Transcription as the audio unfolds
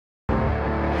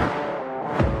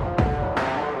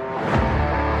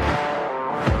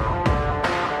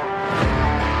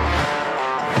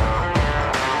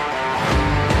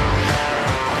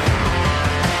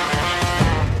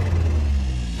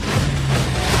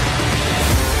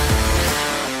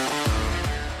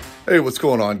Hey, what's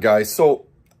going on, guys? So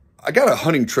I got a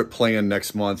hunting trip planned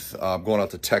next month. I'm going out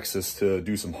to Texas to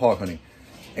do some hog hunting,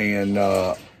 and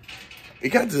I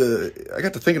got to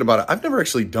thinking about it. I've never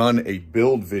actually done a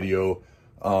build video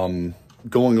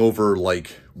going over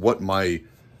like what my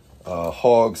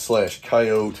hog /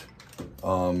 coyote,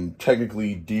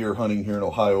 technically deer hunting here in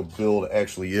Ohio build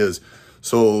actually is.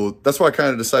 So that's what I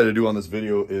kind of decided to do on this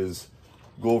video is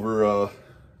go over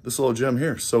this little gem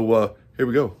here. So here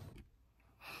we go.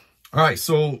 All right,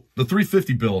 so the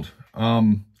 350 build.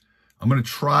 I'm going to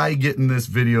try getting this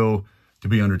video to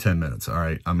be under 10 minutes. All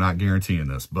right, I'm not guaranteeing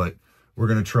this, but we're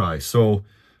going to try. So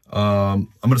I'm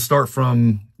going to start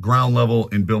from ground level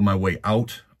and build my way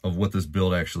out of what this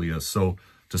build actually is. So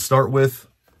to start with,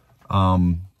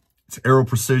 it's Aero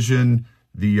Precision.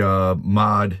 The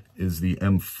mod is the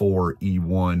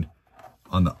M4E1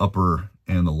 on the upper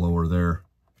and the lower there.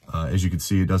 As you can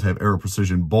see, it does have Aero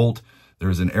Precision bolt.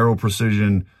 There's an Aero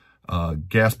Precision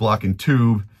gas blocking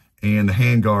tube, and the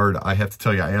handguard. I have to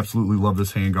tell you, I absolutely love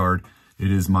this handguard. It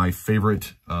is my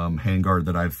favorite handguard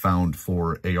that I've found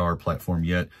for AR platform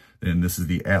yet. And this is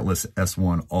the Atlas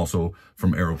S1, also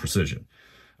from Aero Precision.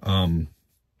 I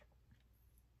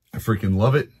freaking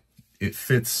love it. It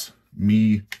fits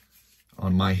me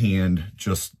on my hand.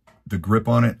 Just the grip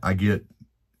on it,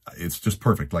 it's just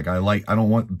perfect. Like I don't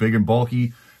want big and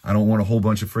bulky. I don't want a whole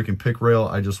bunch of freaking pick rail.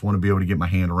 I just want to be able to get my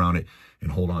hand around it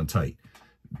and hold on tight.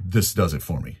 This does it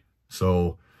for me.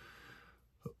 So,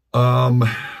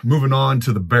 moving on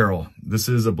to the barrel. This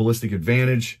is a Ballistic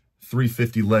Advantage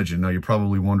 350 Legend. Now, you're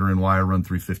probably wondering why I run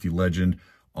 350 Legend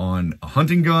on a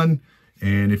hunting gun.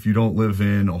 And if you don't live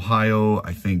in Ohio,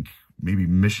 I think maybe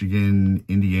Michigan,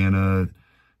 Indiana,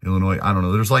 Illinois, I don't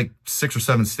know. There's like 6 or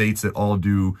 7 states that all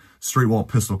do straight wall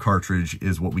pistol cartridge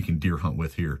is what we can deer hunt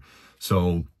with here.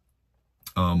 So,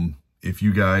 if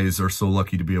you guys are so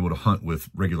lucky to be able to hunt with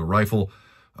regular rifle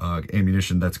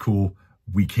ammunition, that's cool.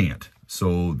 We can't.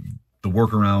 So the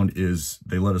workaround is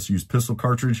they let us use pistol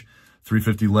cartridge.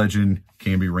 350 Legend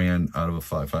can be ran out of a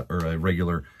 5.5 or a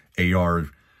regular AR.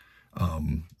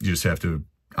 You just have to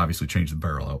obviously change the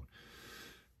barrel out.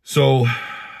 So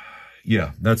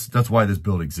yeah, that's why this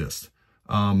build exists.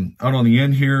 Out on the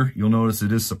end here, you'll notice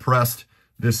it is suppressed.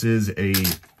 This is a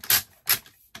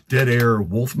Dead Air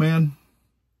Wolfman.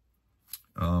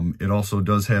 It also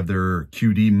does have their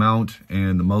QD mount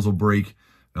and the muzzle brake.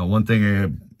 Now,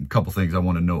 a couple things I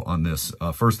want to note on this.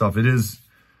 First off, it is,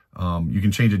 you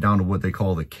can change it down to what they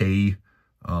call the K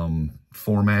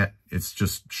format. It's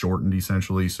just shortened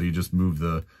essentially. So you just move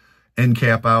the end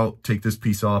cap out, take this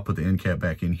piece off, put the end cap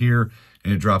back in here,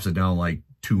 and it drops it down like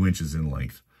 2 inches in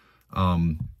length.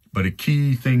 But a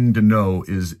key thing to know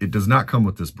is it does not come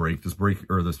with this brake. This brake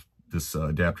or this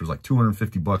adapter is like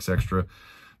 $250 extra.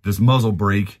 This muzzle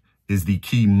brake is the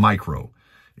Key Micro.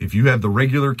 If you have the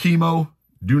regular Chemo,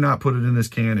 do not put it in this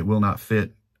can. It will not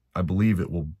fit. I believe it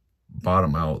will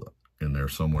bottom out in there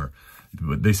somewhere,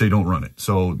 but they say don't run it.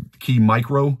 So Key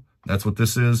Micro, that's what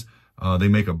this is. They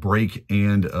make a brake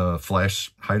and a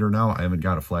flash hider now. I haven't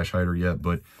got a flash hider yet,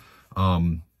 but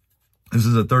this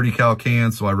is a 30 cal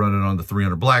can, so I run it on the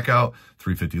 300 Blackout,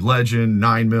 350 Legend,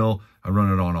 9mm. I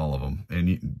run it on all of them.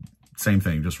 And same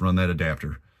thing, just run that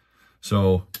adapter.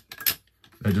 So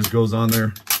that just goes on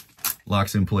there,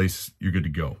 locks in place, you're good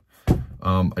to go.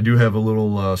 I do have a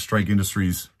little Strike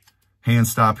Industries hand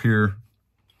stop here,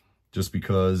 just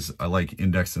because I like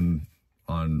indexing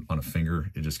on a finger.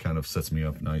 It just kind of sets me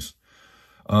up nice.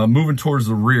 Moving towards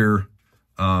the rear,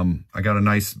 I got a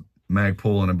nice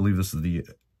Magpul, and I believe this is the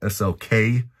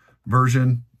SLK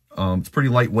version. It's pretty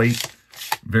lightweight,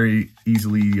 very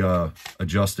easily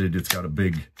adjusted. It's got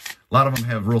a lot of them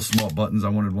have real small buttons. I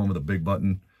wanted one with a big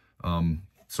button.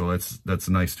 So that's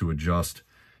nice to adjust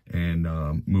and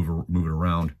move it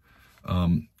around.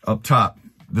 Up top,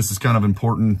 this is kind of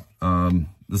important.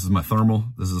 This is my thermal.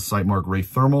 This is a Sightmark Wraith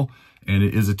thermal, and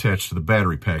it is attached to the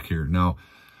battery pack here. Now,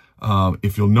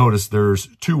 if you'll notice, there's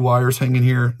 2 wires hanging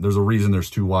here. There's a reason there's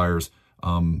 2 wires.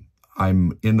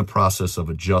 I'm in the process of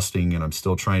adjusting, and I'm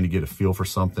still trying to get a feel for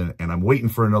something, and I'm waiting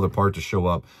for another part to show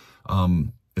up.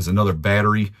 Is another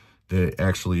battery that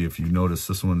actually, if you notice,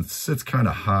 this one sits kind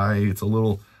of high. It's a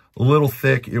little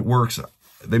thick. It works.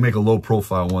 They make a low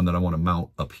profile one that I want to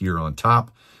mount up here on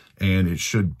top, and it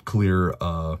should clear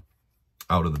out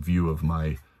of the view of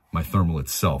my thermal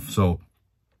itself. So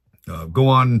go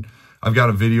on. I've got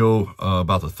a video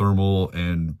about the thermal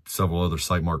and several other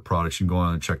Sightmark products. You can go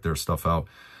on and check their stuff out.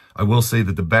 I will say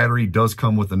that the battery does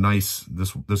come with a nice,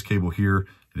 this cable here.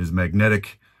 It is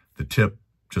magnetic. The tip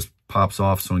just pops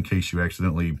off, so in case you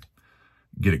accidentally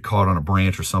get it caught on a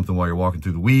branch or something while you're walking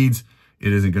through the weeds,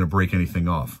 it isn't going to break anything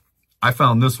off. I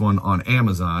found this one on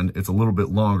Amazon. It's a little bit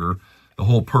longer. The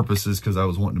whole purpose is because I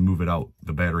was wanting to move it out,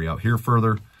 the battery out here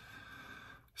further.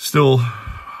 Still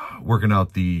working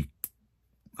out the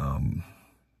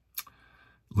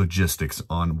logistics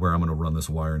on where I'm going to run this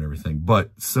wire and everything.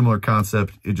 But similar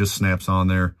concept, it just snaps on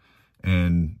there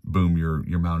and boom,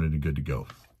 you're mounted and good to go.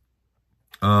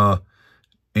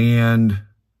 And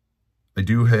I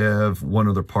do have one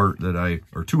other part that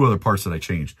or two other parts that I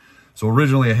changed. So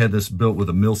originally I had this built with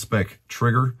a mil-spec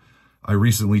trigger. I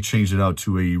recently changed it out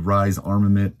to a Rise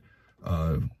armament,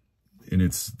 and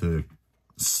it's the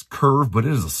curve, but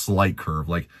it is a slight curve.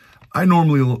 Like, I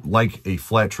normally like a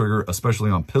flat trigger,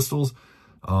 especially on pistols.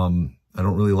 I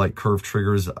don't really like curved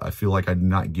triggers. I feel like I'm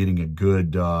not getting a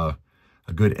good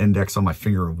index on my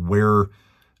finger of where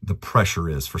the pressure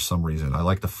is for some reason. I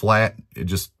like the flat. It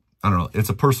just, I don't know. It's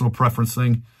a personal preference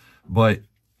thing, but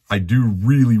I do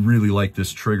really, really like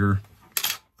this trigger.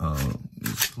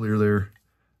 It's clear there.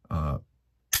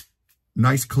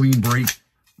 Nice clean break.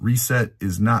 Reset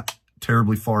is not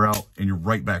terribly far out, and you're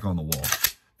right back on the wall.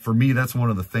 For me, that's one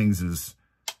of the things is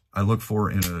I look for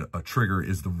in a trigger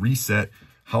is the reset.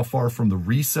 How far from the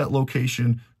reset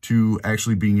location to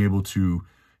actually being able to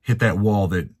hit that wall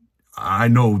that I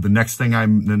know the next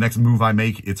move I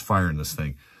make, it's firing this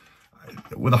thing.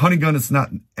 With a hunting gun, it's not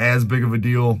as big of a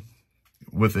deal.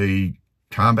 With a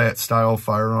combat style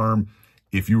firearm,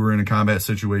 if you were in a combat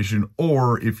situation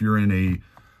or if you're in a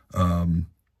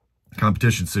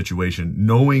competition situation,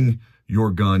 knowing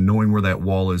your gun, knowing where that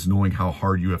wall is, knowing how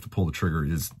hard you have to pull the trigger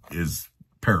is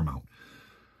paramount.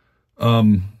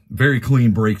 Very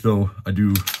clean break though. I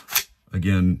do,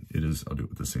 again, I'll do it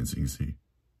with this hand so you can see.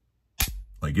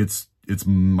 Like it's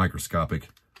microscopic.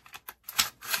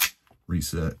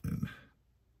 Reset. And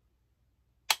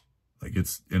like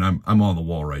I'm on the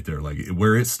wall right there. Like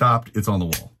where it stopped, it's on the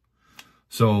wall.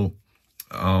 So,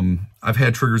 I've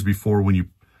had triggers before when you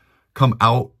come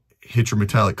out, hit your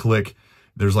metallic click,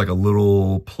 there's like a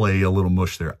little play, a little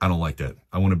mush there. I don't like that.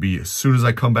 I want to be, as soon as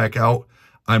I come back out,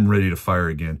 I'm ready to fire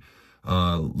again.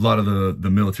 A lot of the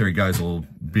military guys will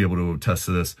be able to attest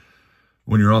to this.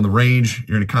 When you're on the range,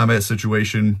 you're in a combat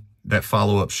situation, that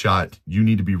follow-up shot, you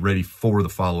need to be ready for the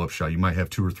follow-up shot. You might have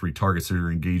 2 or 3 targets that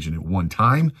you're engaging at one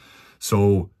time.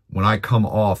 So when I come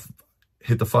off,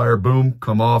 hit the fire, boom,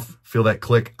 come off, feel that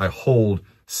click, I hold,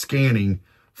 scanning,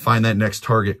 find that next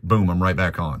target, boom, I'm right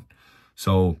back on.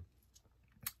 So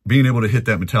being able to hit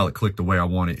that metallic click the way I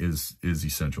want it is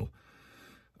essential.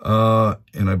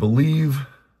 And I believe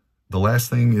the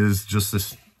last thing is just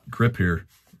this grip here.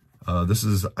 This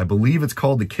is, I believe it's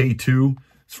called the K2.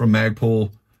 It's from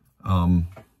Magpul.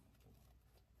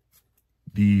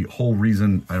 The whole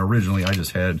reason I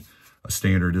just had a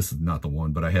standard, this is not the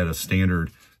one, but I had a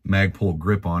standard Magpul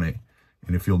grip on it.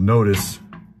 And if you'll notice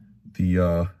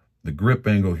the grip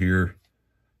angle here,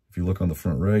 if you look on the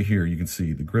front right here, you can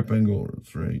see the grip angle,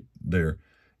 it's right there.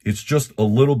 It's just a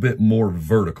little bit more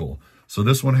vertical. So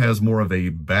this one has more of a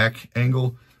back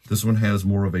angle. This one has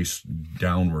more of a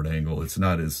downward angle. It's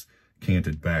not as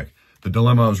canted back. The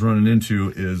dilemma I was running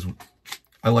into is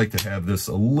I like to have this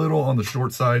a little on the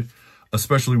short side,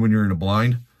 especially when you're in a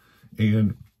blind.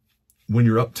 And when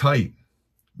you're up tight,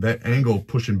 that angle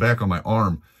pushing back on my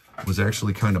arm was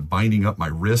actually kind of binding up my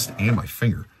wrist and my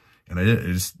finger. And I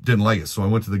just didn't like it. So I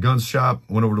went to the gun shop,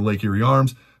 went over to Lake Erie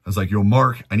Arms. I was like, yo,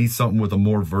 Mark, I need something with a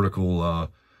more vertical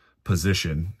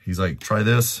position. He's like, try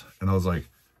this. And I was like,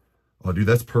 oh, dude,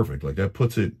 that's perfect. Like that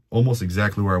puts it almost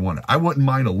exactly where I want it. I wouldn't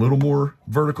mind a little more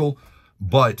vertical,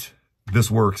 but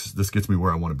this works. This gets me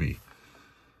where I want to be.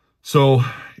 So,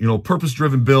 you know,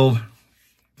 purpose-driven build.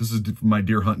 This is my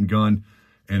deer hunting gun,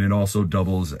 and it also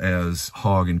doubles as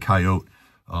hog and coyote,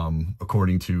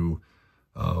 according to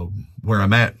where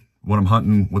I'm at, what I'm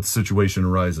hunting, what the situation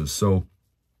arises. So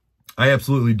I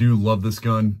absolutely do love this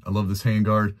gun. I love this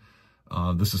handguard.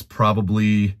 This is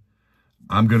probably,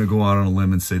 I'm going to go out on a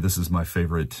limb and say this is my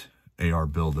favorite AR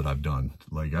build that I've done.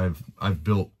 Like I've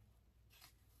built,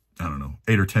 I don't know,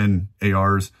 8 or 10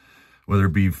 ARs, whether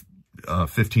it be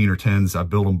 15 or 10s. I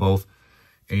built them both.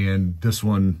 And this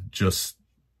one just,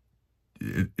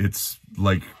 it's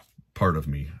like part of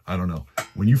me. I don't know.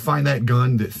 When you find that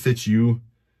gun that fits you,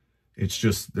 it's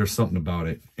just, there's something about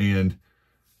it. And,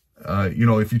 you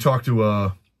know, if you talk to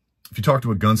a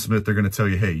gunsmith, they're going to tell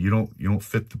you, hey, you don't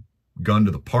fit the gun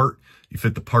to the part, you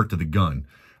fit the part to the gun.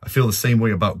 I feel the same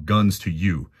way about guns to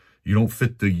you. You don't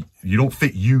fit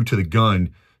you to the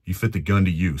gun, you fit the gun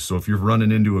to you. So if you're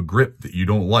running into a grip that you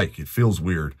don't like, it feels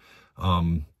weird,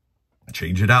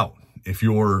 change it out. If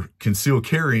you're concealed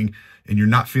carrying and you're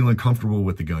not feeling comfortable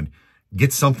with the gun,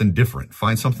 get something different.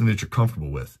 Find something that you're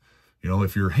comfortable with. You know,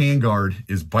 if your handguard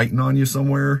is biting on you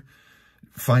somewhere,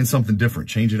 find something different,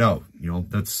 change it out. You know,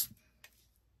 that's,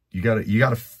 you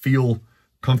gotta feel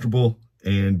comfortable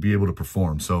and be able to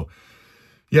perform. So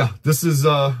yeah, this is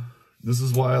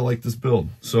why I like this build.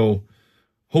 So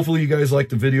hopefully you guys like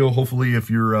the video. Hopefully if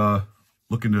you're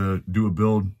looking to do a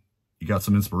build, you got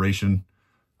some inspiration.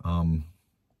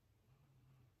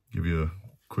 Give you a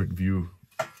quick view,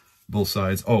 both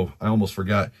sides. Oh, I almost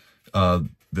forgot.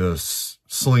 The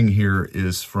sling here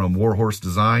is from Warhorse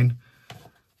Design.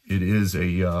 It is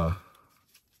a, I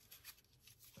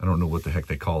don't know what the heck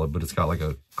they call it, but it's got like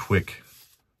a quick,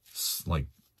 like,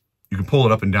 you can pull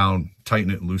it up and down,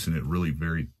 tighten it and loosen it really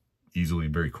very easily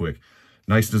and very quick.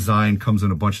 Nice design, comes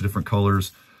in a bunch of different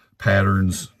colors,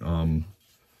 patterns. I don't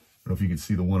know if you can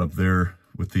see the one up there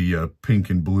with the pink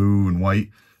and blue and white,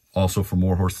 also from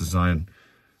Warhorse Design.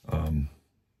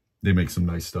 They make some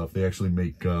nice stuff. They actually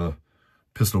make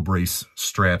pistol brace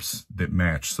straps that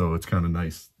match, so it's kind of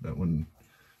nice. That one,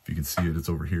 if you can see it, it's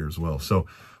over here as well. So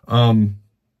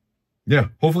yeah,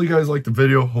 hopefully you guys like the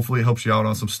video. Hopefully it helps you out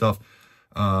on some stuff.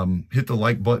 Hit the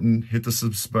like button, hit the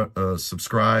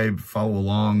subscribe, follow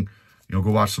along. You know,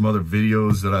 go watch some other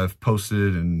videos that I've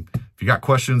posted. And if you got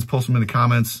questions, post them in the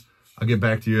comments. I'll get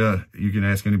back to you. You can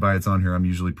ask anybody that's on here. I'm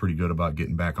usually pretty good about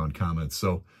getting back on comments.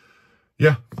 So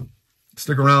yeah,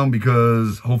 stick around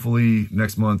because hopefully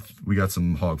next month we got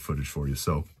some hog footage for you.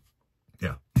 So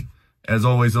yeah, as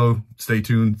always though, stay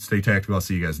tuned, stay tactical. I'll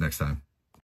see you guys next time.